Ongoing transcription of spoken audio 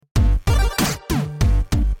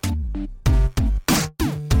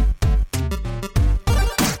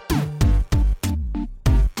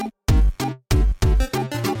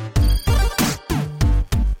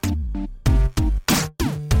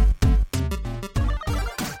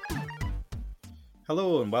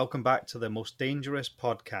Hello and welcome back to the Most Dangerous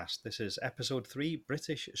Podcast. This is episode 3,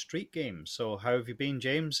 British Street Games. So, how have you been,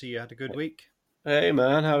 James? You had a good week? Hey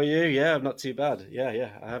man, how are you? Yeah, I'm not too bad.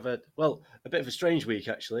 Yeah. I have a bit of a strange week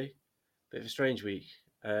actually. Bit of a strange week.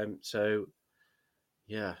 So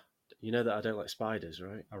yeah, you know that I don't like spiders,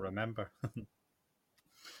 right? I remember.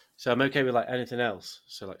 So I'm okay with like anything else.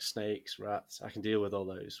 So like snakes, rats, I can deal with all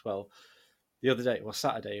those. Well, the other day, well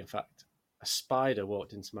Saturday in fact, a spider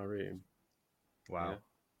walked into my room. Yeah, Wow.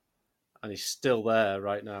 and he's still there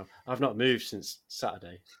right now. I've not moved since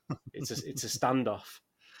Saturday. It's a standoff.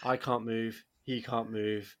 I can't move. He can't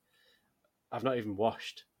move. I've not even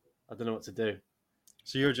washed. I don't know what to do.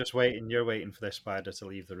 So, you're waiting for this spider to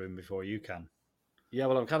leave the room before you can. Yeah,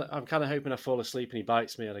 well, I'm kind of hoping I fall asleep and he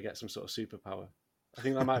bites me and I get some sort of superpower. I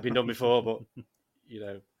think that might have been done before, but you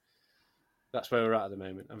know, that's where we're at the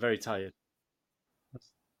moment. I'm very tired.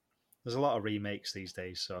 There's a lot of remakes these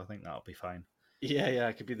days, so I think that'll be fine. Yeah,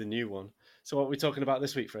 it could be the new one. So, what are we talking about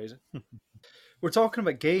this week, Fraser? We're talking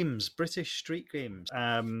about games, British street games,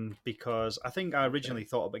 because I think I originally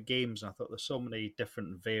thought about games and I thought there's so many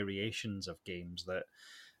different variations of games that,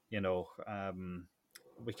 you know,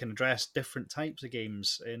 we can address different types of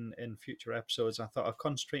games in future episodes. I thought I'd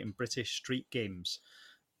concentrate on British street games.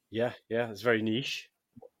 Yeah, it's very niche.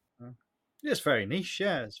 It's very niche,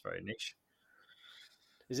 yeah, it's very niche.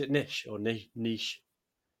 Is it niche or niche?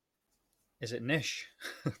 Is it niche?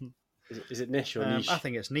 Is it niche or I niche?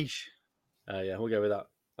 think it's niche, Yeah, we'll go with that.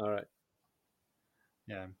 All right.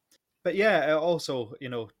 yeah. But yeah, also,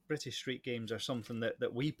 British street games are something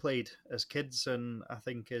that we played as kids, and I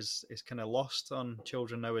think is kind of lost on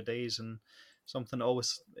children nowadays, and something that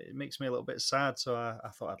always it makes me a little bit sad. So I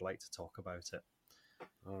thought I'd like to talk about it.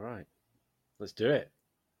 All right. Let's do it.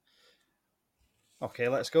 Okay,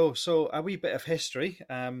 let's go. So, a wee bit of history.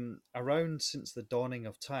 Around since the dawning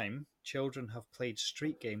of time, children have played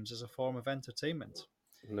street games as a form of entertainment.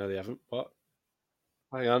 No, they haven't. What?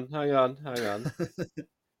 Hang on.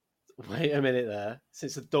 Wait a minute there.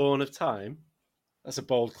 Since the dawn of time? That's a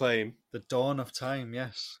bold claim. The dawn of time,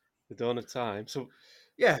 yes. The dawn of time. So,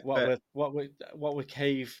 Yeah, What but were what were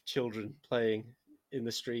cave children playing in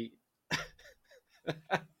the street?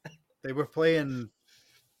 they were playing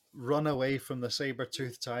Run Away from the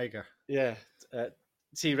Saber-toothed Tiger. Yeah,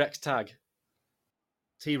 T Rex tag.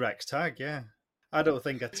 T-Rex tag, yeah. I don't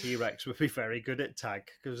think a T-Rex would be very good at tag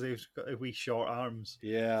because they've got a wee short arms.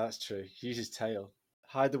 Yeah, that's true. Use his tail.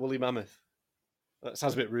 Hide the woolly mammoth. That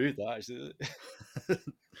sounds a bit rude. That actually.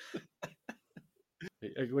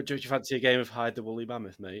 Would you fancy a game of hide the woolly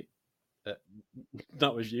mammoth, mate? Uh,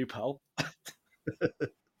 not with you, pal.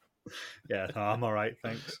 Yeah, no, I'm all right,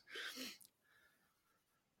 thanks.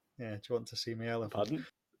 Yeah, do you want to see me elephant? Pardon?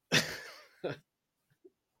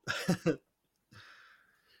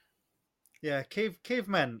 Yeah,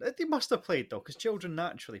 cavemen. They must have played though, because children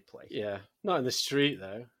naturally play. Yeah, not in the street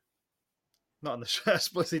though. Not in the I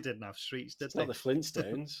suppose they didn't have streets, did It's they? not the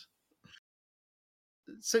Flintstones.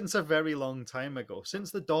 Since a very long time ago,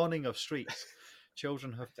 since the dawning of streets,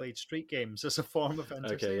 children have played street games as a form of Okay,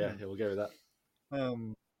 yeah, entertainment. we'll go with that.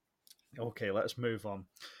 Um, okay, let's move on.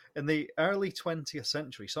 In the early 20th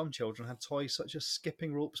century, some children had toys such as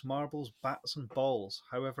skipping ropes, marbles, bats, and balls.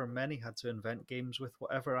 However, many had to invent games with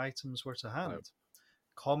whatever items were to hand.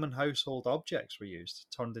 Common household objects were used,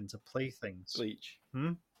 turned into playthings. Bleach.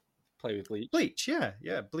 Hmm? Play with bleach. Bleach, yeah,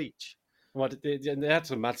 bleach. What they had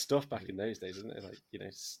some mad stuff back in those days, didn't they?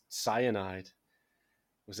 Like cyanide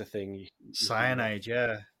was a thing. Cyanide,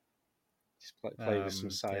 yeah. Just play with some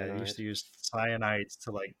Yeah, they cyanide. used to use cyanide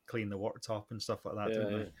to like clean the worktop and stuff like that,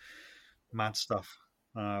 didn't they? Mad stuff.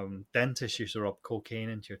 Dentists used to rub cocaine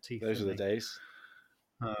into your teeth. Those were the didn't they? days.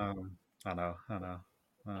 I know.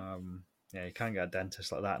 Yeah, you can't get a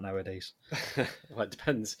dentist like that nowadays. Well, it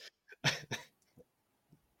depends.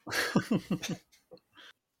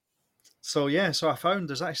 So I found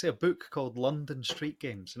there's actually a book called London Street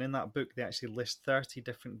Games, and in that book they actually list 30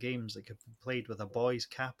 different games that could be played with a boy's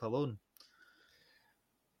cap alone.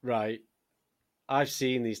 Right. I've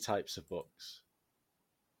seen these types of books,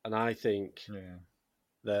 and I think Yeah.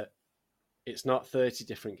 that it's not 30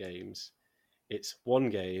 different games. It's one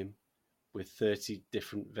game with 30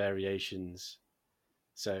 different variations.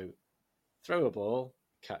 So, throw a ball,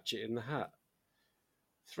 catch it in the hat.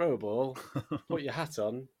 Throw a ball, put your hat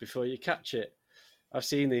on before you catch it. I've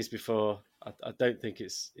seen these before. I don't think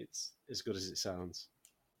it's as good as it sounds.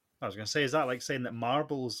 I was going to say, is that like saying that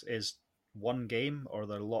marbles is one game, or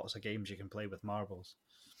there are lots of games you can play with marbles?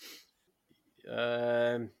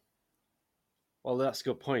 Well, that's a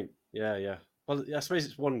good point. Yeah. Well, I suppose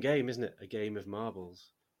it's one game, isn't it? A game of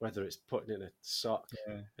marbles. whether it's putting in a sock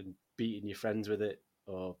Yeah. and beating your friends with it,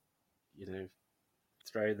 or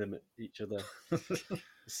throwing them at each other. It's the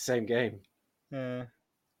same game. Yeah,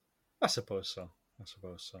 I suppose so. I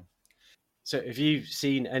suppose so. So, have you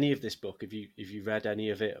seen any of this book? Have you read any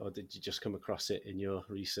of it, or did you just come across it in your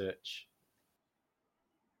research?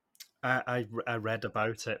 I read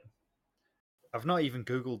about it. I've not even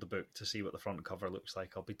Googled the book to see what the front cover looks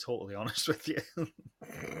like. I'll be totally honest with you.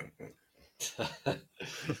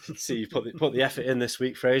 See, you put the effort in this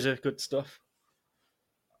week, Fraser. Good stuff.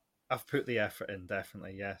 I've put the effort in,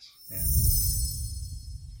 definitely. Yes. Yeah.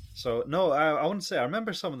 So no, I want to say I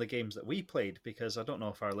remember some of the games that we played because I don't know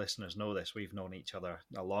if our listeners know this. We've known each other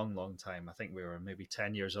a long, long time. I think we were maybe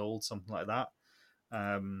 10 years old, something like that.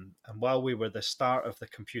 And while we were the start of the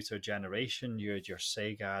computer generation, you had your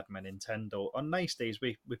Sega, I had my Nintendo. On nice days,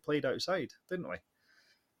 we played outside, didn't we?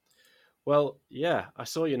 Well, yeah, I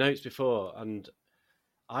saw your notes before, and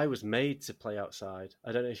I was made to play outside.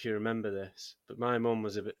 I don't know if you remember this, but my mum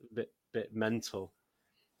was a bit mental.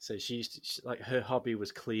 So like her hobby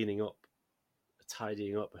was cleaning up,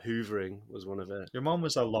 tidying up, hoovering was one of her. Your mom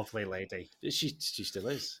was a lovely lady. She still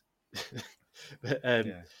is. But,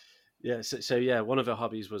 Yeah. yeah. So yeah, one of her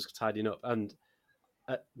hobbies was tidying up, and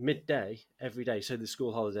at midday every day. So the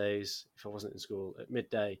school holidays, if I wasn't in school at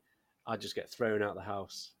midday, I'd just get thrown out of the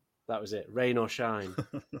house. That was it, rain or shine.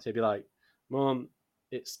 So he'd be like, "Mom,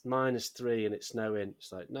 it's -3 and it's snowing."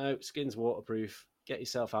 It's like, "No, skin's waterproof. Get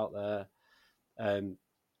yourself out there."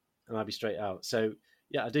 And I'd be straight out. So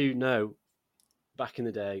yeah, I do know. Back in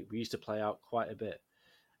the day, we used to play out quite a bit.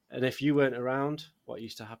 And if you weren't around, what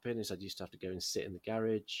used to happen is I'd used to have to go and sit in the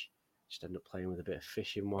garage, just end up playing with a bit of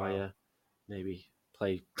fishing wire, Wow. maybe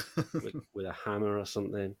play with a hammer or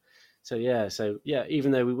something. So yeah,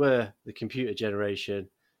 even though we were the computer generation,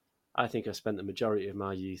 I think I spent the majority of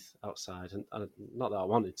my youth outside, and not that I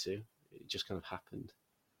wanted to, it just kind of happened.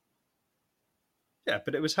 Yeah,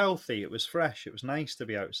 but it was healthy. It was fresh. It was nice to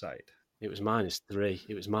be outside. It was -3.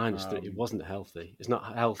 It was -3. It wasn't healthy. It's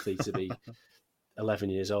not healthy to be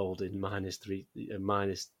 11 years old in -3,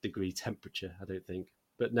 minus degree temperature, I don't think.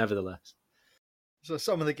 But nevertheless. So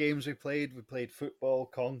some of the games we played football,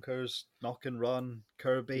 Conkers, Knock and Run,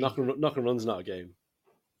 Kirby. Knock and Run's not a game.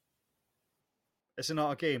 Is it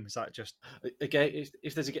not a game? Is that just A game,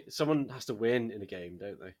 if there's someone has to win in a game,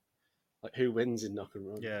 don't they? Like, who wins in Knock and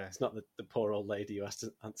Run? Yeah. It's not the poor old lady who has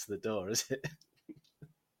to answer the door, is it?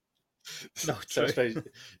 No, So true. I suppose,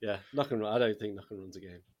 yeah, Knock and Run. I don't think Knock and Run's a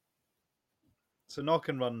game. So Knock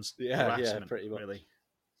and Run's harassment, pretty much. really.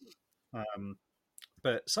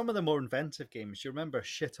 But some of the more inventive games, do you remember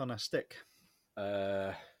Shit on a Stick?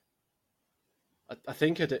 I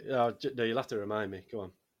think I did. No, you'll have to remind me. Go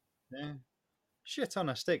on. Yeah. Shit on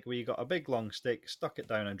a Stick, where you got a big long stick, stuck it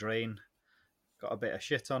down a drain, got a bit of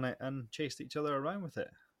shit on it, and chased each other around with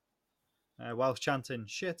it. Whilst chanting,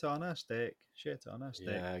 shit on a stick, shit on a stick.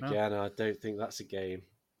 Yeah, No? again, I don't think that's a game.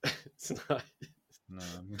 It's not. No.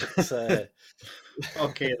 It's,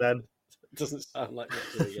 Okay, then. It doesn't sound like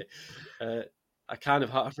not doing it. I kind of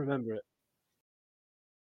half remember it.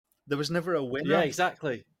 There was never a winner. Yeah,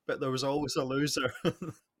 exactly. But there was always a loser.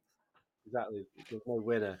 Exactly. There's no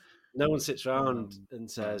winner. No one sits around and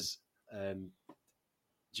says, "Do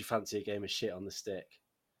you fancy a game of shit on the stick?"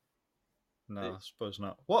 No, I suppose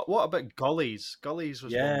not. What about Gollies? Gollies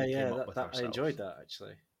was one that came up with ourselves. I enjoyed that,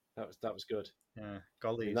 actually. That was good. Yeah,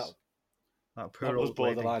 Gollies. I mean, that poor that was old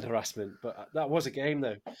borderline lady. harassment, but that was a game,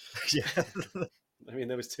 though. Yeah. I mean,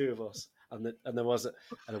 there was two of us, and there was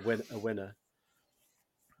a winner.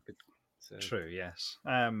 So. True, yes.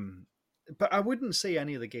 But I wouldn't say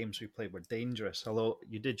any of the games we played were dangerous, although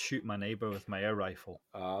you did shoot my neighbour with my air rifle.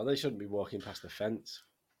 They shouldn't be walking past the fence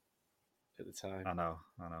at the time. I know.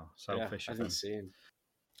 Selfish of I didn't see him.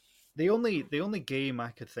 The only game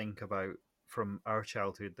I could think about from our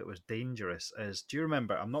childhood that was dangerous is, do you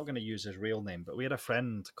remember, I'm not going to use his real name, but we had a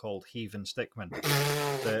friend called Heathen Stickman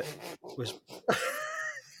that was...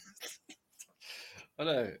 I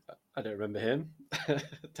don't remember him.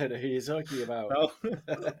 Don't know who you're talking about. No.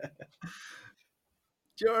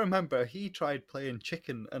 Do you remember he tried playing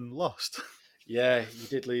chicken and lost? Yeah, he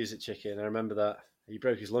did lose at chicken. I remember that. He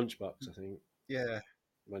broke his lunchbox, I think. Yeah.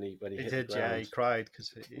 When he hit did, the ground. yeah, he cried because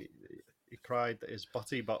he cried that his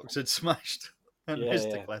butty box had smashed and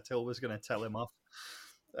Mr. Gledhill was going to tell him off.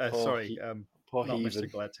 Poor not Heathen. Mr.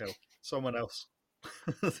 Gledhill, someone else.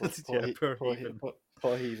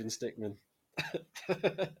 Poor Heathen Stickman.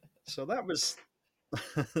 So that was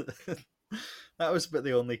about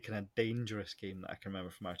the only kind of dangerous game that I can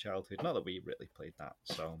remember from our childhood. Not that we really played that.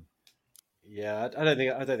 So yeah, I don't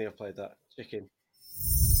think I've played that chicken.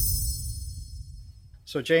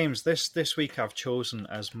 So, James, this week I've chosen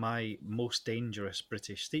as my most dangerous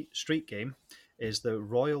British street game is the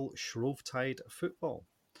Royal Shrovetide Football.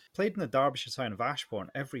 Played in the Derbyshire town of Ashbourne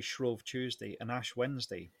every Shrove Tuesday and Ash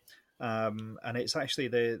Wednesday. And it's actually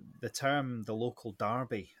the term, the local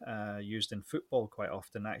derby, used in football quite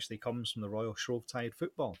often, actually comes from the Royal Shrovetide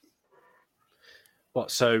Football.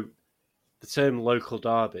 What? So the term local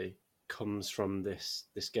derby comes from this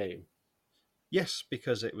game? Yes,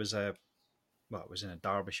 because it was it was in a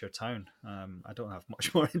Derbyshire town. I don't have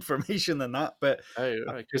much more information than that, but Oh,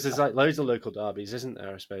 right. Because there's like loads of local derbies, isn't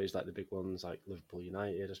there? I suppose like the big ones like Liverpool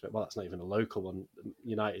United. I suppose, well, that's not even a local one.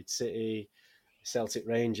 United City, Celtic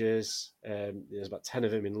Rangers. There's about 10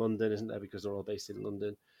 of them in London, isn't there? Because they're all based in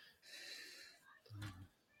London.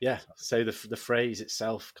 Yeah. So the phrase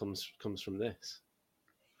itself comes from this.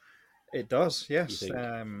 it does. You Yes. think?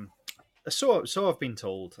 So I've been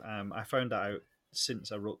told. I found that out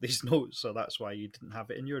since I wrote these notes, so that's why you didn't have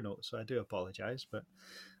it in your notes. So I do apologise, but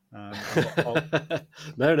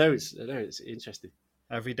No, it's interesting.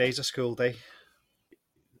 every day's a school day.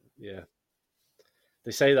 Yeah.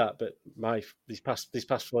 They say that, but these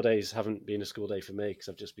past 4 days haven't been a school day for me because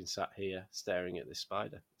I've just been sat here staring at this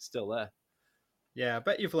spider. It's still there. Yeah, I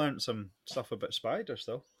bet you've learned some stuff about spiders,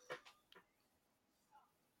 though.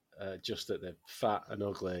 Just that they're fat and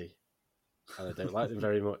ugly, and I don't like them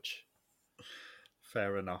very much.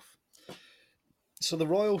 Fair enough. So the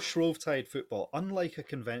Royal Shrovetide Football, unlike a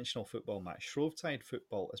conventional football match, Shrovetide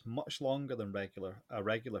Football is much longer than a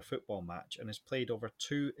regular football match and is played over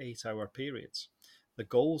 2 8-hour periods. The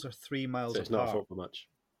goals are 3 miles So it's apart. not a football match.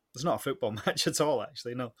 It's not a football match at all,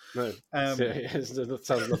 actually. No. No, it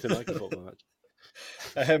sounds nothing like a football match.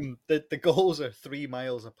 The goals are 3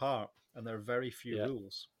 miles apart, and there are very few Yeah.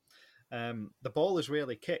 rules. The ball is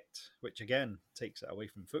rarely kicked, which again takes it away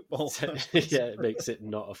from football. Yeah, it makes it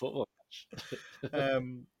not a football match.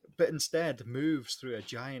 But instead moves through a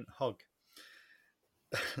giant hug.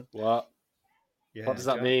 What? Yeah, What does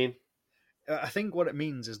that mean? I think what it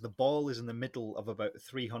means is the ball is in the middle of about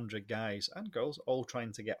 300 guys and girls all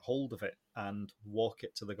trying to get hold of it and walk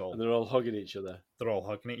it to the goal. And they're all hugging each other. They're all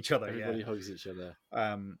hugging each other. Everybody hugs each other.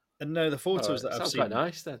 And now the photos that I've sounds seen. quite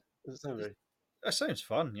nice then. Doesn't sound very. It sounds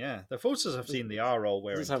fun, yeah. The photos I've seen, they are all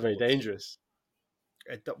wearing. Doesn't sound very dangerous.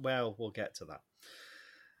 Well, we'll get to that.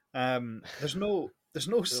 There's no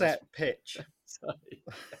set pitch. Sorry.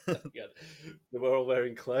 They were all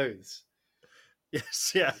wearing clothes.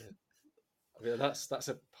 Yes, yeah. I mean, that's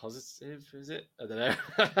a positive, is it? I don't know.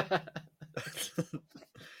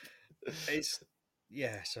 It's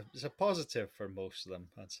a positive for most of them,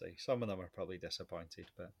 I'd say. Some of them are probably disappointed,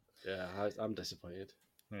 but yeah, I'm disappointed.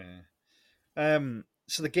 yeah.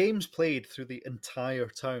 So the game's played through the entire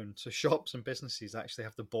town, so shops and businesses actually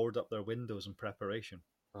have to board up their windows in preparation.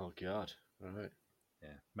 Oh God! All right.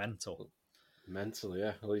 Yeah, mental.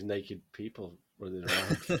 Yeah. All these naked people running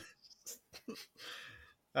around.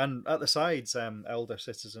 And at the sides, elder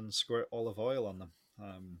citizens squirt olive oil on them.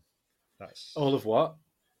 That's Olive what?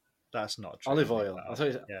 That's not true. Olive oil. I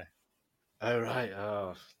thought yeah. Oh right.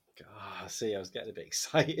 Oh God. See, I was getting a bit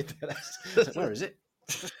excited. Where is it?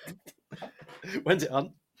 When's it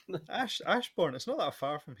on? Ashbourne. It's not that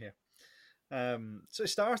far from here. So it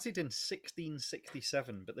started in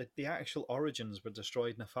 1667, but the actual origins were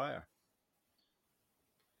destroyed in a fire.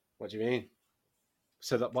 What do you mean?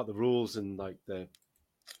 So that what the rules and like the.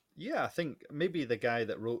 Yeah, I think maybe the guy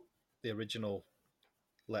that wrote the original.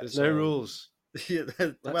 There's no rules.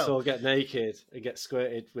 Let's all get naked and get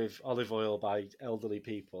squirted with olive oil by elderly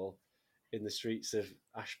people in the streets of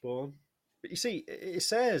Ashbourne. But you see, it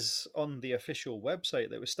says on the official website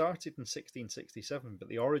that it was started in 1667, but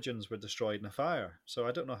the origins were destroyed in a fire. So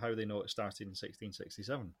I don't know how they know it started in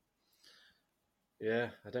 1667. Yeah,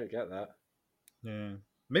 I don't get that. Yeah,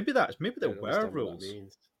 maybe there were rules,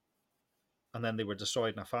 and then they were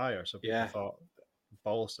destroyed in a fire. So people thought,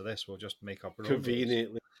 balls to this, we'll just make up our own rules.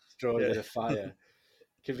 Conveniently destroyed in a fire.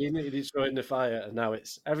 Conveniently destroyed in a fire, and now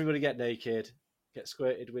it's everybody get naked, get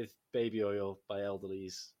squirted with baby oil by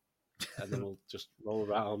elderlies. And then we'll just roll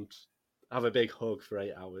around, have a big hug for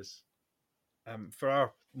 8 hours. For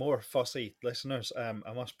our more fussy listeners, I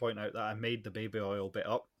must point out that I made the baby oil bit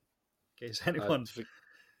up. In case anyone...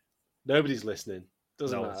 Nobody's listening.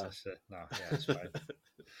 Doesn't matter. It's fine.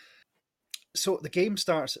 So the game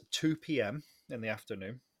starts at 2 p.m. in the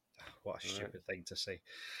afternoon. What a stupid thing to say.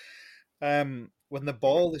 When the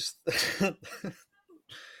ball is...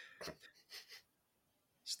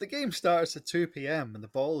 So the game starts at 2 p.m. and the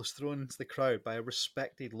ball is thrown into the crowd by a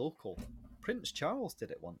respected local. Prince Charles did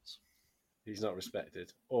it once. He's not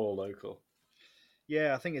respected or local.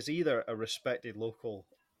 Yeah, I think it's either a respected local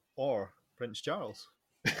or Prince Charles.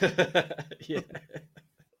 Yeah.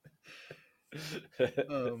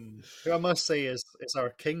 Who I must say is our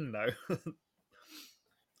king now.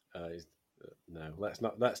 He's- no, let's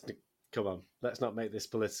not. Come on. Let's not make this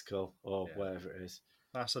political or Yeah, whatever it is.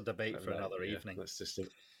 that's a debate for another Yeah, evening.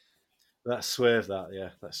 let's swerve that. Yeah,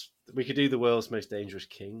 we could do the world's most dangerous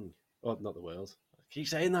king. Oh, not the world. I keep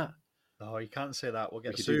saying that. Oh, you can't say that. We'll We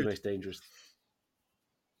get could do the sued. most dangerous.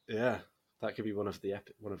 Yeah, that could be one of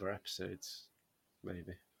our episodes.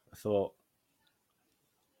 Maybe. I thought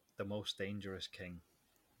The most dangerous king.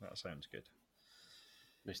 That sounds good.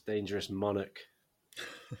 most dangerous monarch.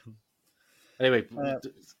 Anyway, Uh,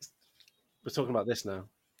 we're talking about this now.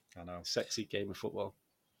 I know. Sexy game of football.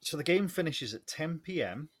 So So the game finishes at 10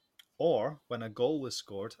 p.m. or when a goal is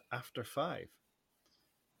scored after 5.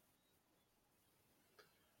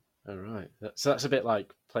 all right. So that's a bit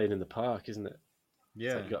like playing in the park, isn't it? It's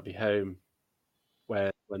Yeah. like you've got to be home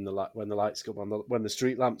when the lights come on, when the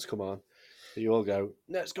street lamps come on. You all go,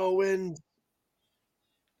 let's go win.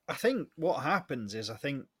 I think what happens is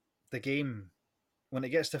the game, when it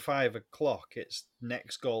gets to 5 o'clock, it's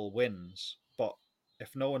next goal wins. But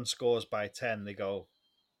if no one scores by 10, they go,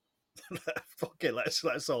 fuck it,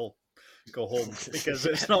 let's all go home because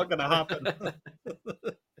it's not going to happen.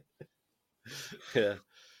 Yeah,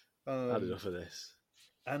 had Um, enough of this.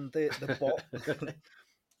 and the ball,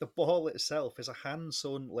 the ball itself is a hand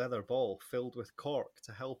sewn leather ball filled with cork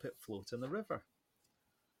to help it float in the river.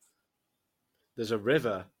 There's a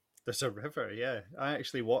river. There's a river, yeah. I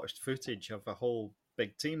actually watched footage of a whole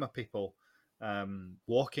big team of people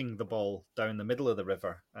walking the ball down the middle of the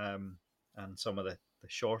river, and some of the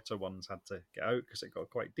shorter ones had to get out because it got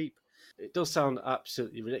quite deep. It does sound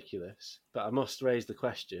absolutely ridiculous, but I must raise the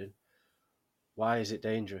question: why is it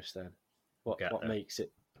dangerous then? What makes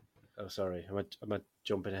it? Oh, sorry, am I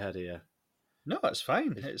jumping ahead here? No, it's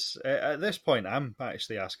fine. It's at this point I'm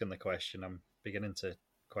actually asking the question. I'm beginning to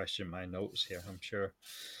question my notes here. I'm sure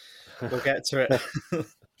we'll get to it.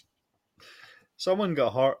 Someone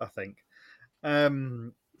got hurt, I think.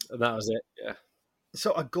 And that was it. Yeah.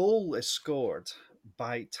 So a goal is scored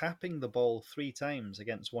by tapping the ball 3 times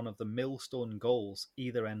against one of the millstone goals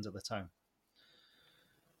either end of the town.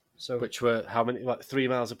 So which were how many? Like 3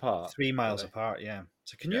 miles apart. 3 miles apart, yeah.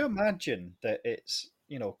 So can you imagine that it's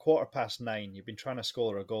 9:15? You've been trying to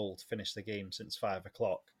score a goal to finish the game since 5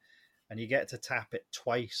 o'clock, and you get to tap it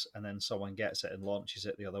twice, and then someone gets it and launches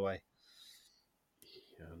it the other way.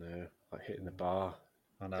 I know, like hitting the bar.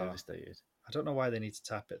 I know. Devastated. I don't know why they need to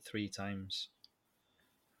tap it 3 times.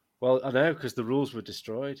 Well, I know because the rules were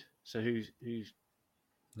destroyed. So who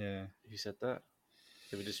said that?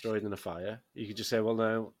 They were destroyed in a fire. You could just say, well,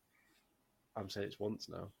 no, I'm saying it's once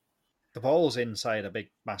now. The ball's inside a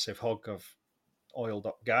big, massive hug of oiled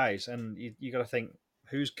up guys, and you got to think,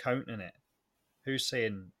 who's counting it? Who's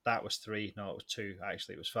saying that was 3? No, it was 2.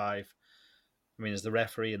 Actually, it was 5. I mean, is the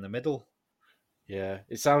referee in the middle? Yeah,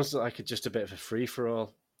 it sounds like just a bit of a free for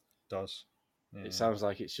all. It does. Yeah. It sounds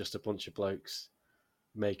like it's just a bunch of blokes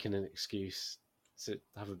making an excuse to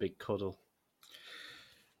have a big cuddle.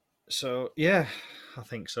 So yeah, I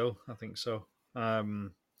think so.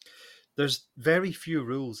 There's very few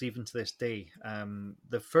rules even to this day.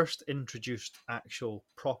 The first introduced actual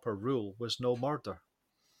proper rule was no murder.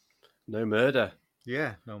 No murder.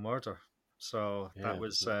 Yeah, no murder. So that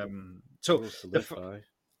was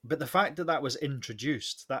but the fact that was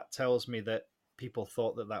introduced, that tells me that people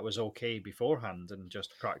thought that was okay beforehand and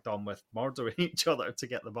just cracked on with murdering each other to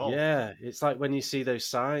get the ball. Yeah, it's like when you see those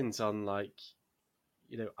signs on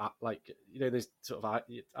there's sort of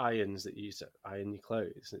irons that you use to iron your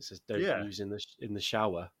clothes, and it says don't use in the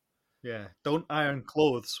shower. Yeah, don't iron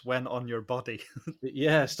clothes when on your body.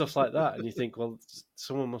 Yeah, stuff like that, and you think, well,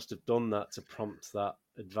 someone must have done that to prompt that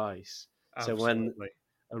advice. Absolutely. So when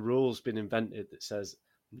a rule's been invented that says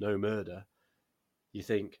no murder, you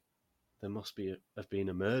think there must have been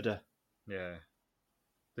a murder. Yeah,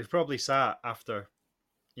 they've probably sat after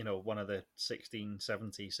one of the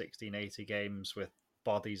 1670, 1680 games with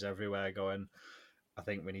bodies everywhere going, I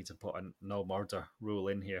think we need to put a no murder rule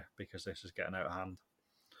in here because this is getting out of hand.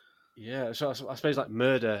 Yeah, so I suppose like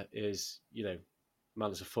murder is,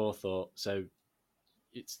 malice aforethought, so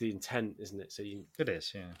it's the intent, isn't it? So it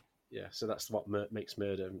is, yeah. Yeah, so that's what makes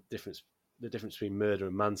murder the difference between murder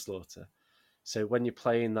and manslaughter. So when you're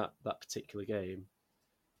playing that particular game,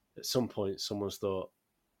 at some point someone's thought,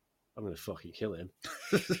 I'm going to fucking kill him.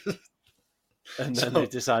 And then they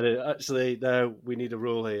decided, actually, no, we need a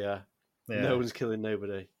rule here. Yeah. No one's killing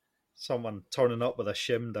nobody. Someone turning up with a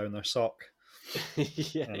shim down their sock.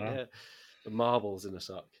 Yeah. The marbles in a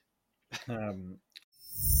sock.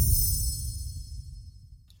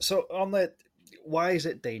 So on the why is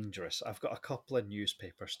it dangerous? I've got a couple of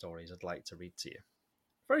newspaper stories I'd like to read to you.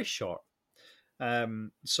 Very short.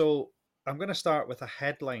 So I'm going to start with a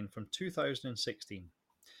headline from 2016.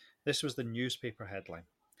 This was the newspaper headline.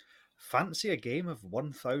 Fancy a game of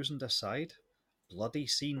 1,000 aside? Bloody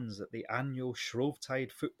scenes at the annual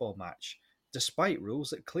Shrovetide football match, despite rules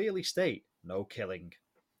that clearly state no killing.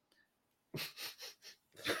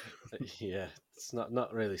 Yeah, it's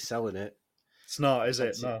not really selling it. It's not, is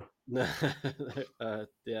it? No. No.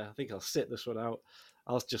 Yeah, I think I'll sit this one out.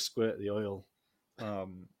 I'll just squirt the oil.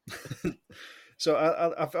 So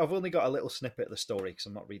I've only got a little snippet of the story because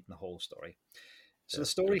I'm not reading the whole story. So the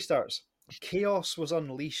story starts. Chaos was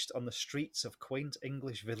unleashed on the streets of quaint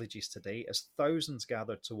English villages today as thousands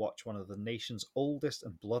gathered to watch one of the nation's oldest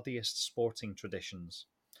and bloodiest sporting traditions.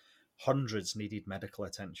 Hundreds needed medical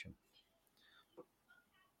attention.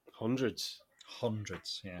 Hundreds,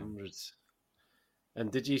 Yeah. hundreds. And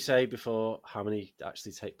did you say before how many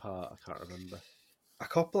actually take part? I can't remember. A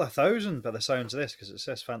couple of thousand by the sounds of this, because it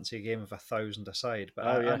says fancy a game of 1,000 aside. But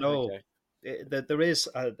I know there is.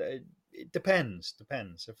 It depends.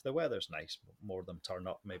 If the weather's nice, more of them turn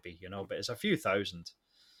up, maybe, but it's a few thousand.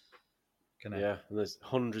 Yeah, and there's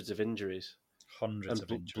hundreds of injuries. Hundreds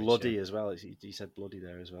of injuries. Bloody as well. You said bloody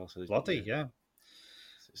there as well. So bloody, yeah.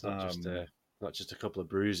 It's not just a couple of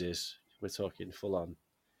bruises. We're talking full on.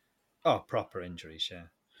 Oh, proper injuries, yeah.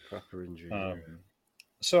 Proper injuries.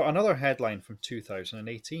 So another headline from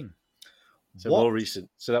 2018. So more recent.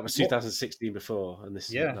 So that was 2016 before, and this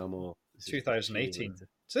is now more. 2018.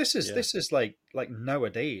 So this is like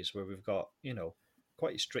nowadays where we've got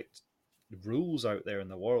quite strict rules out there in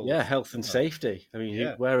the world. Yeah, health and safety. I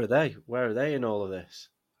mean, where are they? Where are they in all of this?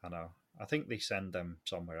 I know. I think they send them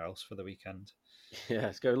somewhere else for the weekend. Yeah,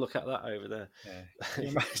 let's go look at that over there.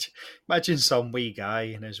 Yeah. Imagine some wee guy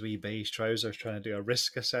in his wee beige trousers trying to do a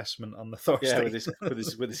risk assessment on the Thursday. Yeah,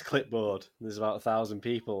 with his clipboard. There's about 1,000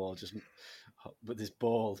 people, or just with this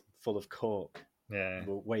ball full of cork. Yeah,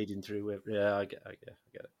 wading through it. Yeah, I get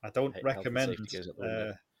it. I don't recommend.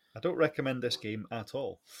 I don't recommend this game at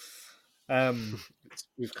all.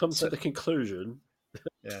 We've come to the conclusion.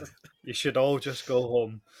 Yeah, you should all just go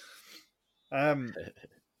home.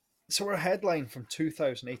 So our headline from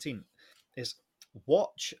 2018 is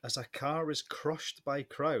 "Watch as a car is crushed by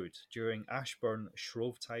crowd during Ashbourne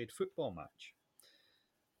Shrovetide football match,"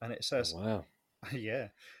 and it says, "Wow, yeah,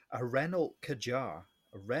 a Renault Kadjar,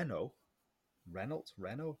 Renault,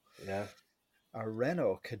 yeah, a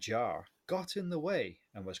Renault Kadjar got in the way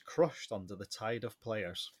and was crushed under the tide of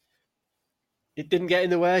players." It didn't get in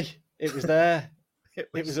the way. It was there. It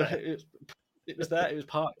was there. It was there. It was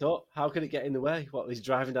parked up. How could it get in the way? What, he's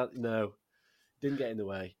driving down? No, didn't get in the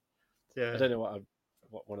way. Yeah, I don't know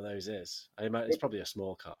what one of those is. It's probably a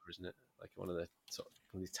small car, isn't it? Like one of the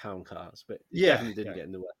these town cars. But it definitely didn't get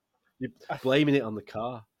in the way. You're blaming it on the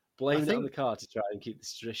car. Blaming it on the car to try and keep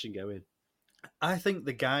this tradition going. I think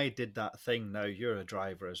the guy did that thing. Now, you're a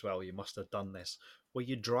driver as well. You must have done this, where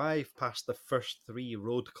you drive past the first 3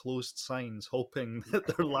 road closed signs hoping that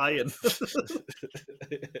they're lying.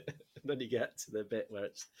 And then you get to the bit where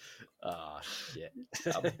it's, shit.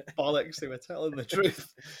 Bollocks, they were telling the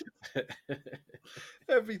truth.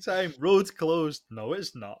 Every time, road's closed. No,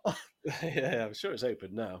 it's not. Yeah, I'm sure it's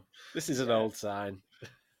open now. This is an old sign.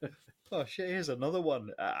 Oh, shit, here's another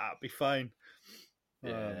one. It'll be fine.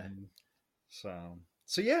 Yeah. So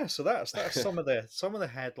that's some of the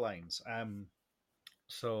headlines.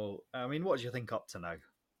 So I mean, what do you think up to now?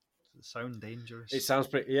 Does it sound dangerous? It sounds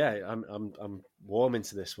pretty. Yeah, I'm warm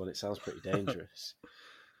into this one. It sounds pretty dangerous.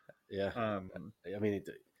 Yeah. I mean,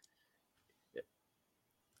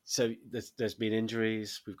 so there's been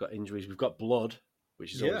injuries. We've got injuries. We've got blood,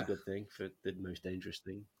 which is always a good thing for the most dangerous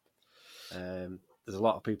thing. There's a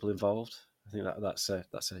lot of people involved. I think that's a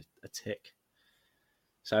tick.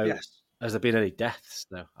 So. Yes. Has there been any deaths?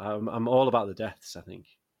 No, I'm all about the deaths. I think.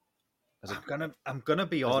 I'm gonna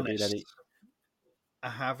be honest. I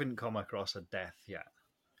haven't come across a death yet.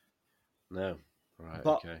 No, right.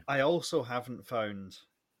 But okay. I also haven't found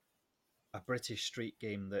a British street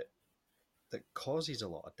game that causes a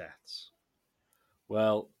lot of deaths.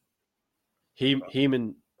 Well,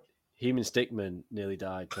 Heman Stickman nearly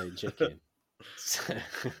died playing chicken.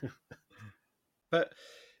 But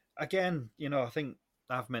again, I think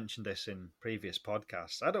I've mentioned this in previous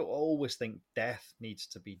podcasts. I don't always think death needs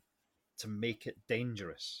to make it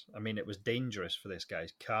dangerous. I mean, it was dangerous for this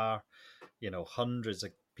guy's car. Hundreds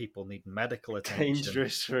of people need medical attention.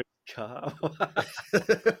 Dangerous for a car.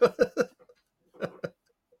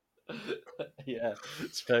 Yeah,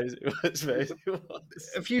 suppose it was. Suppose it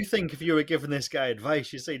was. If you were giving this guy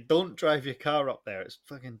advice, you say, "Don't drive your car up there. It's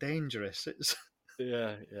fucking dangerous." It's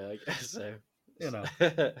Yeah, I guess so. you know,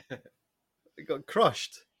 yeah, it got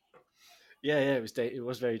crushed. it was. It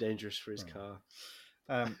was very dangerous for his Oh.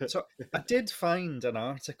 car. So I did find an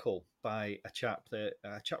article by a chap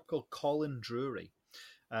called Colin Drury,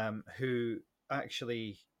 who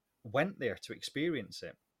actually went there to experience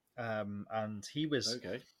it, and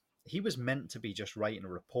Okay. he was meant to be just writing a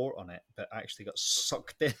report on it, but actually got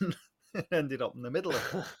sucked in and ended up in the middle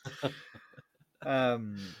of it. Oh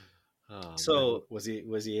no! So Was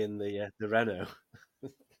he in the Renault?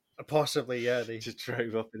 possibly, yeah, Just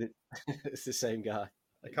drove up in it. It's the same guy.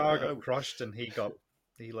 the Like, car got no. crushed, and he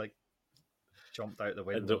like jumped out the Ended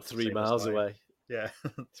window up to 3 save his miles life. away. Yeah.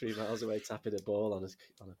 3 miles away, tapping a ball on a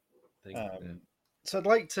thing. Yeah. So I'd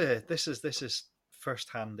like to. This is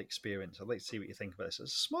first-hand experience. I'd like to see what you think about this.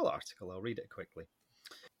 It's a small article. I'll read it quickly.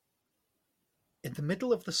 In the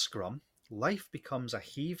middle of the scrum, life becomes a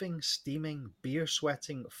heaving, steaming,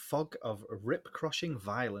 beer-sweating fog of rip-crushing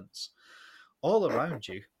violence. All around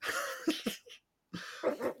you.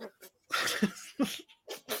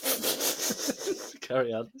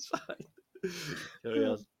 Carry on. It's fine. Carry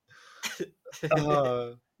on.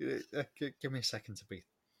 Give me a second to breathe.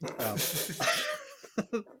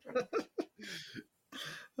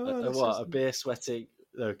 What? A beer sweating.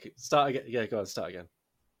 Okay, start again. Yeah, go on. Start again.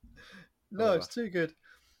 No, it's too good.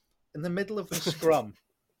 In the middle of the scrum.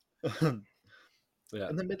 Yeah.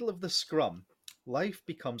 In the middle of the scrum, life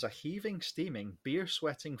becomes a heaving, steaming,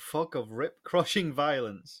 beer-sweating fog of rip-crushing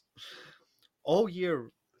violence. All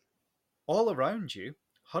around you,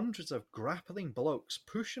 hundreds of grappling blokes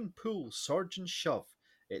push and pull, surge and shove.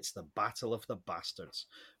 It's the battle of the bastards,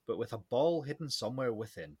 but with a ball hidden somewhere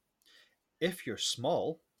within. If you're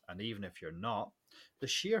small, and even if you're not, the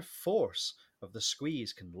sheer force of the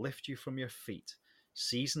squeeze can lift you from your feet.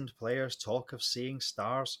 Seasoned players talk of seeing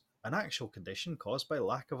stars, an actual condition caused by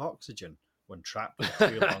lack of oxygen when trapped for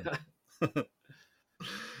too long.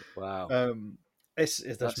 Wow. There's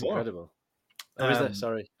That's more. incredible. Oh, is there? Um,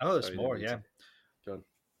 Sorry. there's Sorry, more, didn't mean yeah. to. Go on.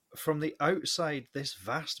 From the outside, this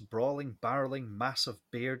vast, brawling, barreling mass of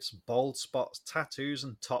beards, bald spots, tattoos,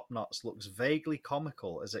 and top knots looks vaguely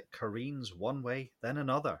comical as it careens one way, then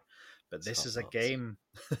another. But this is a Top knots. game.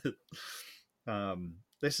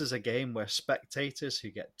 This is a game where spectators who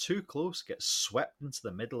get too close get swept into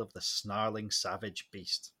the middle of the snarling, savage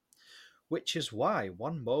beast. Which is why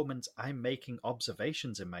one moment I'm making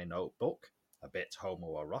observations in my notebook, a bit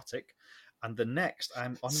homoerotic, and the next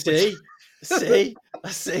I'm on. See, I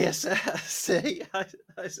said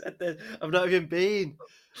that. I've not even been.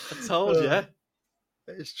 I told you.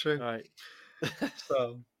 It's true. Right.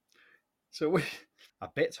 So we a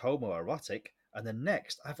bit homoerotic, and the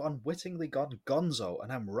next I've unwittingly gone gonzo,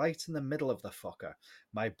 and I'm right in the middle of the fucker.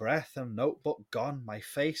 My breath and notebook gone, my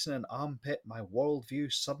face in an armpit, my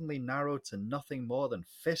worldview suddenly narrowed to nothing more than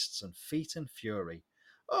fists and feet in fury.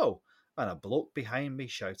 Oh, and a bloke behind me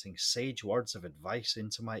shouting sage words of advice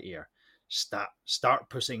into my ear. Start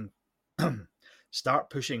pushing, start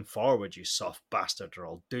pushing forward, you soft bastard, or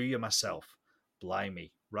I'll do you myself.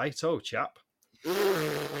 Blimey, righto, chap.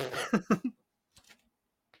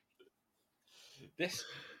 This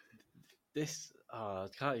I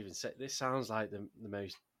can't even say. This sounds like the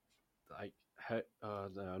most like. Oh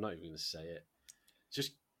no, I'm not even going to say it. It's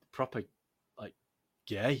just proper like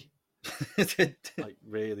gay. Like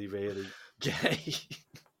really, really gay.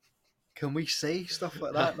 Can we say stuff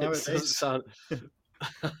like that nowadays? Sound...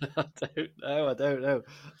 I don't know.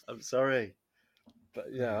 I'm sorry, but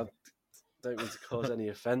yeah, I don't mean to cause any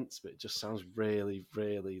offence, but it just sounds really,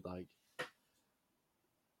 really like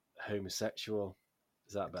homosexual.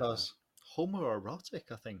 Is that better? Because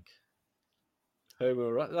homoerotic, I think.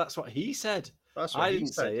 Homoerotic. That's what he said. That's what I he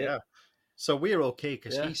didn't said, say it. yeah. So we're okay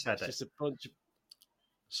because Yeah, he said it's it. just a bunch of...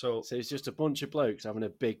 So it's just a bunch of blokes having a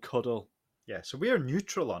big cuddle. yeah, so we're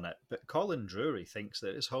neutral on it, but Colin Drury thinks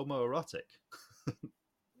that it's homoerotic.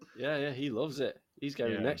 Yeah, he loves it. He's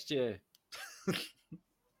going next year.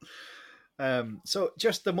 So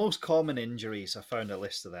just the most common injuries, I found a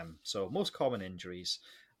list of them. So most common injuries: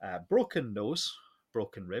 broken nose,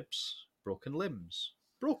 broken ribs, broken limbs,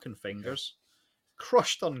 broken fingers,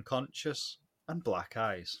 crushed unconscious, and black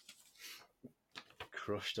eyes.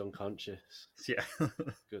 Crushed unconscious. Yeah.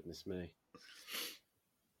 Goodness me.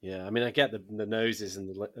 Yeah, I mean, I get the noses and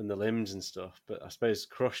the limbs and stuff, but I suppose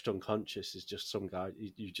crushed unconscious is just some guy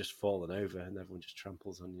you just fallen over and everyone just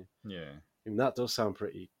tramples on you. Yeah. I mean, that does sound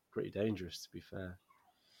pretty dangerous, to be fair.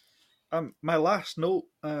 My last note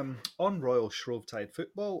on Royal Shrovetide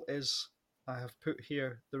football is I have put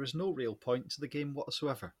here, there is no real point to the game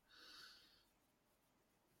whatsoever.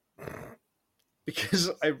 Because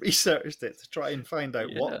I researched it to try and find out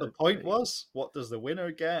what the point was. What does the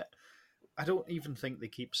winner get? I don't even think they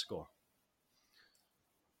keep score.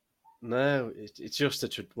 No, it's just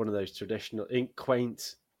one of those traditional,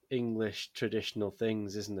 quaint English traditional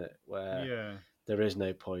things, isn't it? Where there is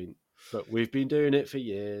no point. But we've been doing it for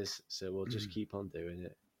years, so we'll just keep on doing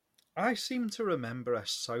it. I seem to remember a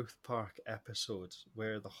South Park episode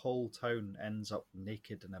where the whole town ends up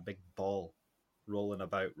naked in a big ball, rolling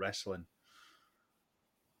about wrestling.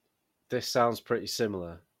 This sounds pretty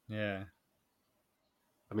similar. Yeah.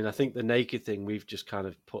 I mean, I think the naked thing, we've just kind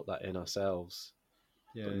of put that in ourselves.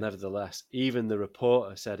 Yeah. But nevertheless, even the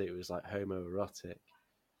reporter said it was like homoerotic.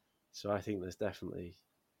 So I think there's definitely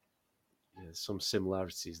some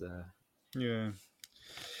similarities there. Yeah.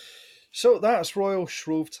 So that's Royal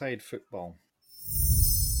Shrovetide Football.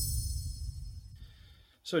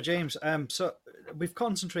 So James, so we've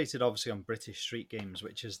concentrated obviously on British street games,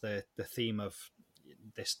 which is the theme of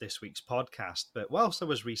this week's podcast. But whilst I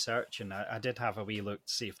was researching, I did have a wee look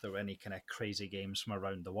to see if there were any kind of crazy games from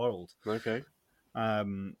around the world. Okay.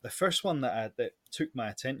 The first one that took my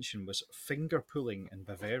attention was finger pulling in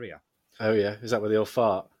Bavaria. Oh yeah, is that where they all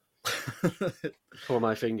fart? Pull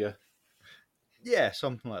my finger. Yeah,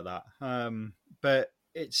 something like that. But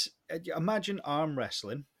it's imagine arm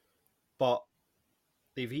wrestling, but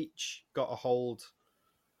they've each got a hold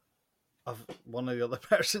of one of the other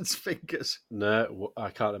person's fingers. No, I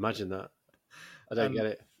can't imagine that. I don't get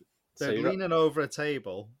it. They're leaning over a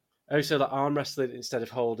table. Oh, so like arm wrestling, instead of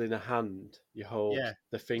holding a hand, you hold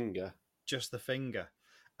the finger. Just the finger.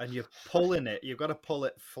 And you're pulling it. You've got to pull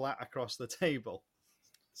it flat across the table.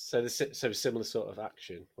 So similar sort of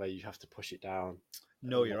action where you have to push it down.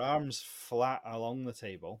 No, your arm's flat along the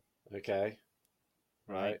table. Okay.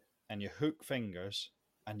 Right. And you hook fingers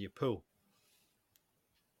and you pull.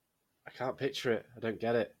 I can't picture it. I don't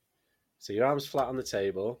get it. So your arm's flat on the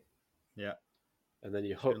table. Yeah. And then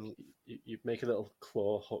you hook. You make a little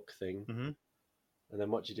claw hook thing. Mm-hmm. And then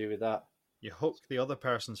what do you do with that? You hook the other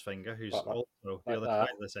person's finger, who's also the other side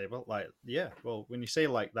of the table. Well, when you say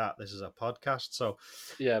like that, this is a podcast, so...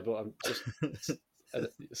 Yeah, but I'm just...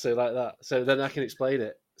 so like that. So then I can explain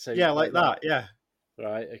it. So like that, yeah.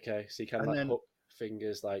 Right, okay. So you can hook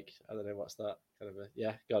fingers like, I don't know, what's that? Kind of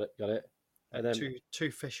got it. And then...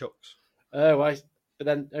 Two fish hooks. Oh, right. But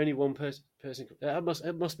then only one person...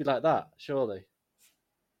 It must be like that, surely.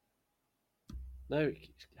 No,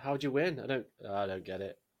 how'd you win? I don't get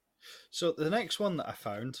it. So the next one that I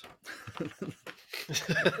found,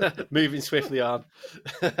 moving swiftly on,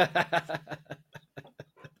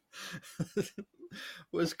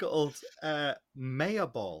 was called Maya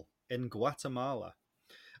Ball in Guatemala,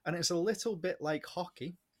 and it's a little bit like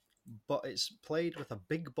hockey, but it's played with a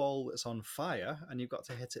big ball that's on fire, and you've got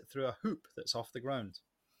to hit it through a hoop that's off the ground.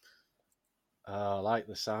 Oh, I like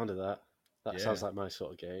the sound of that. That sounds like my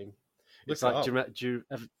sort of game. It's like,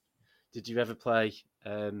 did you ever play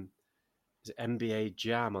is it NBA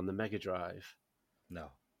Jam on the Mega Drive?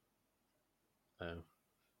 No. Oh,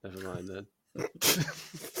 never mind then.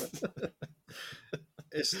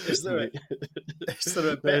 Is there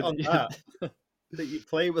a bit on that you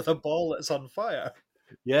play with a ball that's on fire?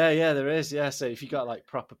 Yeah, there is. Yeah, so if you got like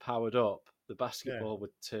proper powered up, the basketball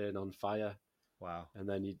would turn on fire. Wow. And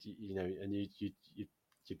then you'd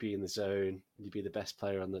be in the zone. You'd be the best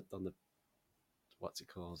player on the what's it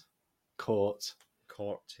called? Court,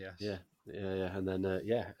 yes. Yeah. And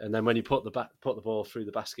then when you put the ball through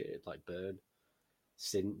the basket, it'd like burn,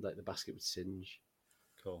 like the basket would singe.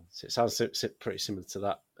 Cool. So it sounds pretty similar to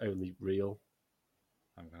that, only real.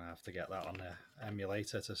 I'm gonna have to get that on the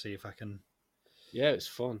emulator to see if I can. Yeah, it's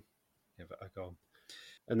fun. Give it a go.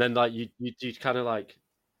 And then like you kind of like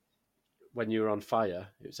when you were on fire,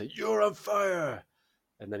 it would say "You're on fire."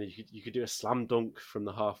 And then you could do a slam dunk from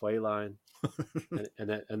the halfway line,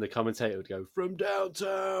 and the commentator would go "From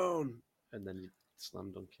downtown," and then you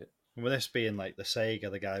slam dunk it. And with this being like the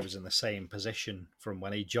Sega, the guy was in the same position from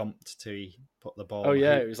when he jumped to he put the ball. Oh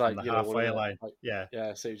yeah, it was like the halfway line. Like, yeah.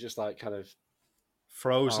 So it was just like kind of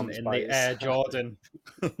frozen in the Air Jordan.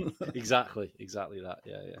 exactly that.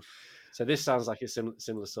 Yeah. So this sounds like a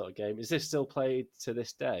similar sort of game. Is this still played to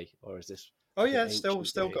this day, or is this? Oh yeah, still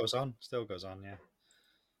goes on. Still goes on. Yeah.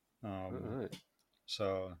 Right.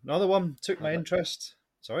 So another one took my interest.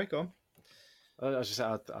 Sorry, go on. I was just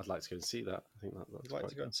saying, I'd like to go and see that. I think that's I'd like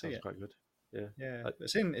to go and see it. Quite good. Yeah. Yeah.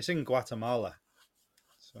 It's in Guatemala.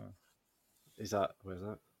 So. Is that where's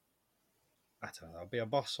that? I don't know. I'll be a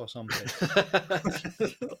boss or something.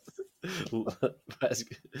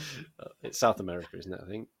 It's South America, isn't it? I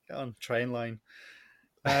think. Get on train line.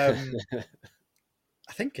 I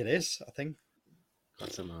think it is. I think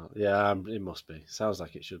Guatemala. Yeah, it must be. Sounds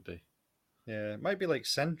like it should be. yeah, it might be like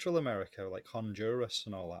Central America, like Honduras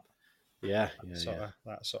and all that. Yeah, yeah.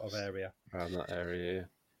 That sort of area. Around that area.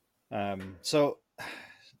 So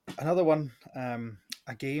another one,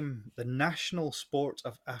 a game, the national sport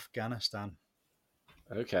of Afghanistan.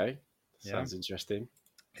 Yeah. Okay, Yeah, sounds interesting.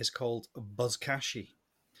 is called Buzkashi,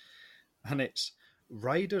 and it's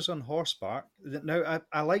riders on horseback. Now,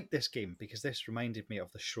 I like this game because this reminded me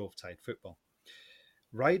of the Shrovetide football.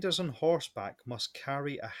 Riders on horseback must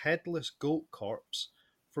carry a headless goat corpse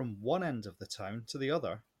from one end of the town to the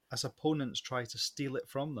other as opponents try to steal it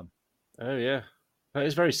from them. Oh yeah, that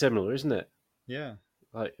is very similar, isn't it? Yeah,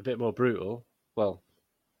 Like a bit more brutal. Well,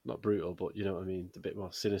 not brutal, but you know what I mean. A bit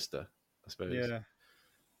more sinister, I suppose. yeah,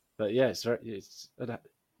 But yeah,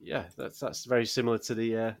 yeah, that's very similar to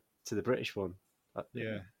the British one.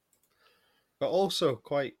 yeah, but also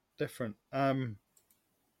quite different.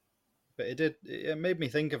 But it made me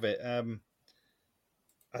think of it.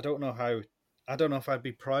 I don't know how. I don't know if I'd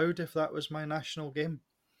be proud if that was my national game.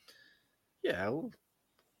 Yeah, well,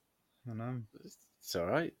 You know. it's all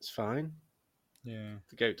right. It's fine. Yeah.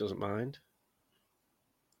 The goat doesn't mind.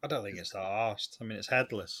 I don't think it's that arsed. I mean, it's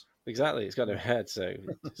headless. Exactly. It's got no head, so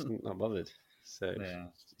it's not bothered. So Yeah.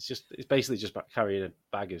 it's basically just about carrying a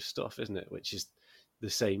bag of stuff, isn't it? Which is the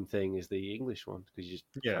same thing as the English one because you just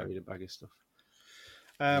Yeah. carry a bag of stuff.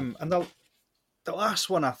 And the last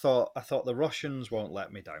one, I thought the Russians won't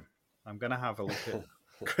let me down. I'm gonna have a look at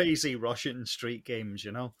crazy Russian street games,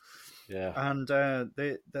 you know. Yeah. And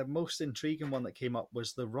the most intriguing one that came up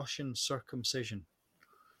was the Russian circumcision,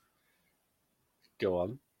 Go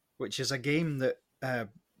on. which is a game that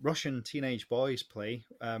Russian teenage boys play,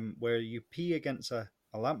 where you pee against a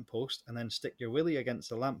lamppost and then stick your willy against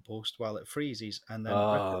the lamppost while it freezes, and then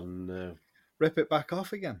Oh no. rip it back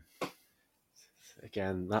off again.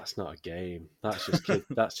 Again, that's not a game. That's just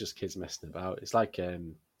that's just kids messing about. It's like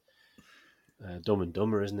Dumb and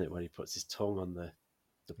Dumber, isn't it? Where he puts his tongue on the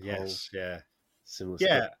pole. Yes, yeah, Similar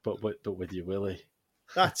yeah. stuff, but with your willy.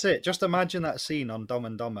 That's it. Just imagine that scene on Dumb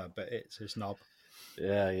and Dumber, but it's his knob.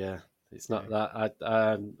 Yeah, yeah. It's not that.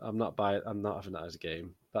 I'm not buying. I'm not having that as a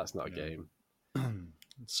game. That's not a game.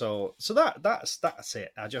 So that's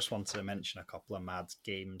it. I just wanted to mention a couple of mad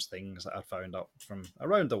games things that I found up from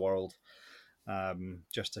around the world,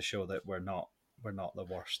 just to show that we're not the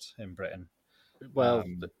worst in Britain. Well,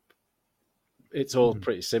 it's all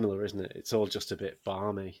pretty similar, isn't it? It's all just a bit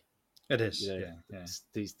balmy. It is. You know, yeah.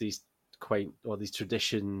 These quaint or these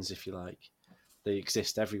traditions, if you like, they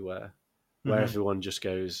exist everywhere, where everyone just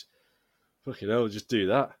goes, "Fucking hell, just do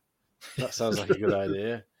that." That sounds like a good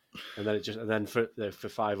idea. And then for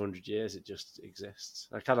 500 years it just exists.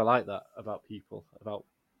 I kind of like that about people, about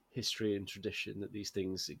history and tradition, that these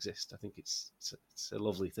things exist. I think it's a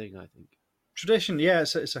lovely thing. I think Tradition, yeah,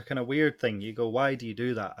 it's a kind of weird thing. You go, why do you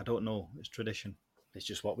do that? I don't know. It's tradition. it's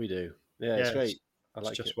just what we do. Yeah, it's great. I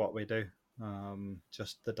like it's just it. what we do.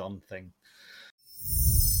 Just the done thing.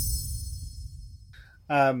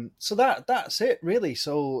 So that's it, really.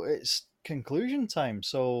 So it's conclusion time.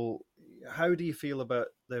 So how do you feel about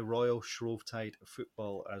the Royal Shrovetide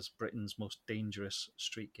football as Britain's most dangerous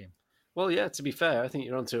street game? Well, yeah. To be fair, I think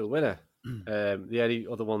you're onto a winner. The only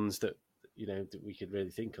other ones that that we could really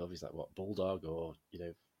think of is like what Bulldog or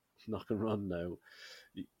Knock and Run. No,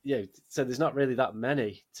 so there's not really that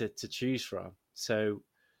many to choose from. So,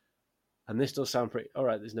 and this does sound pretty all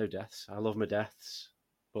right. There's no deaths. I love my deaths,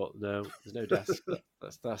 but no, there's no deaths.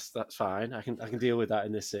 That's fine. I can deal with that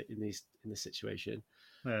in this situation.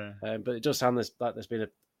 Yeah. But it does sound like there's been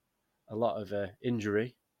a lot of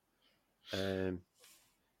injury.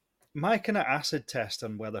 My kind of acid test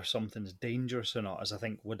on whether something's dangerous or not is, I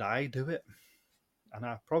think, would I do it? And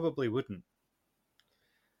I probably wouldn't.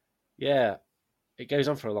 Yeah, it goes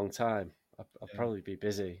on for a long time. I'll probably be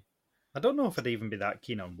busy. I don't know if I'd even be that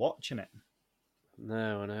keen on watching it.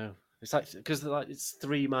 No, I know. It's like because it's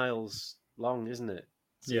 3 miles long, isn't it?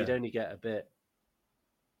 So you'd only get a bit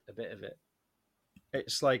of it.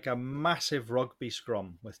 It's like a massive rugby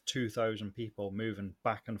scrum with 2,000 people moving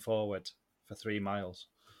back and forward for 3 miles.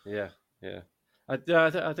 Yeah. I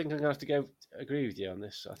think I'm gonna have to agree with you on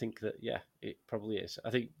this. I think that it probably is. I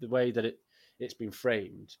think the way that it's been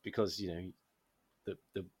framed, because the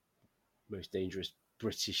most dangerous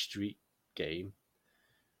British street game,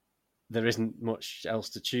 there isn't much else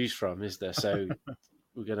to choose from, is there? So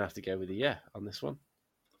we're gonna have to go with a yeah on this one.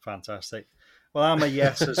 Fantastic. Well, I'm a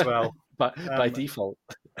yes as well. by default.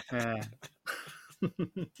 Yeah.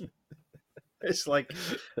 It's like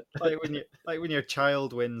when your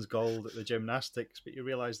child wins gold at the gymnastics, but you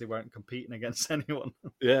realise they weren't competing against anyone.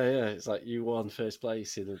 Yeah. It's like you won first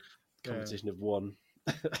place in a Yeah. competition of one.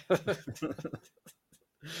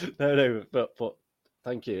 No, but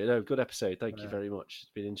thank you. No, good episode. Thank you very much.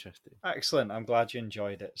 It's been interesting. Excellent. I'm glad you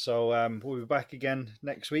enjoyed it. So we'll be back again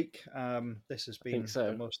next week. This has I think been so.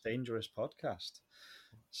 the Most Dangerous Podcast.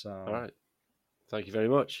 So All right. Thank you very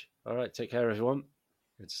much. All right. Take care, everyone.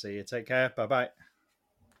 good to see you. Take care. Bye bye.